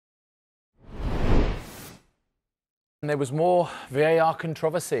And there was more VAR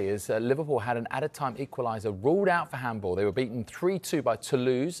controversy as Liverpool had an added-time equaliser ruled out for handball. They were beaten 3-2 by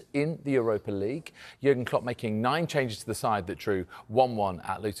Toulouse in the Europa League. Jurgen Klopp making 9 changes to the side that drew 1-1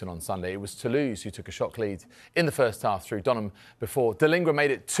 at Luton on Sunday. It was Toulouse who took a shock lead in the first half through Donham before Delingra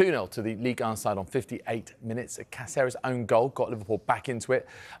made it 2-0 to the Ligue 1 side on 58 minutes. Caceres' own goal got Liverpool back into it.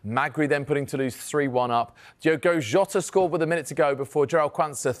 Magri then putting Toulouse 3-1 up. Diogo Jota scored with a minute to go before Gerald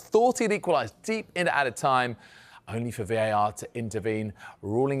Quansah thought he'd equalised deep into added time, only for VAR to intervene,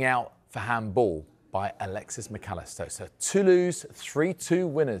 ruling out for handball by Alexis McAllister. So Toulouse 3-2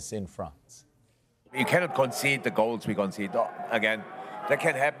 winners in France. You cannot concede the goals we concede. Again, that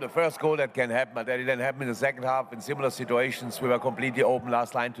can happen. The first goal, that can happen, but that didn't happen in the second half. In similar situations, we were completely open,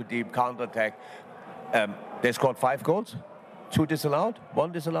 last line too deep, counter-attack. They scored 5 goals. 2 disallowed,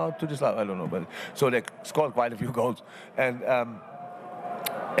 1 disallowed, 2 disallowed, I don't know. But so they scored quite a few goals.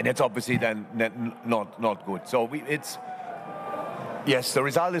 And that's obviously then not good. So yes, the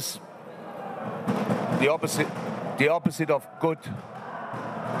result is the opposite of good.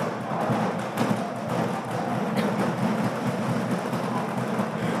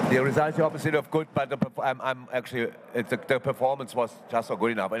 The result is the opposite of good, but I'm actually the performance was just not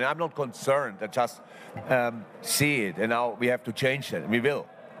good enough, and I'm not concerned. I just see it, and now we have to change that. We will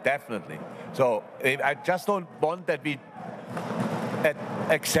definitely. So I just don't want that we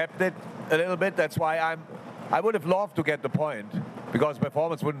accept it a little bit. That's why I would have loved to get the point, because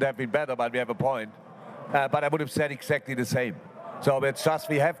performance wouldn't have been better, but we have a point. But I would have said exactly the same. So it's just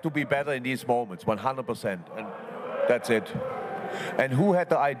we have to be better in these moments, 100%, and that's it. And who had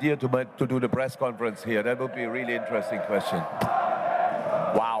the idea to do the press conference here? That would be a really interesting question.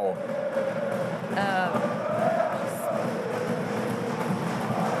 Wow.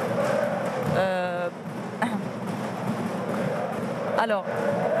 Alors,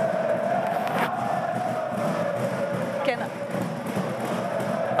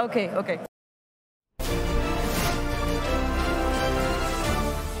 okay.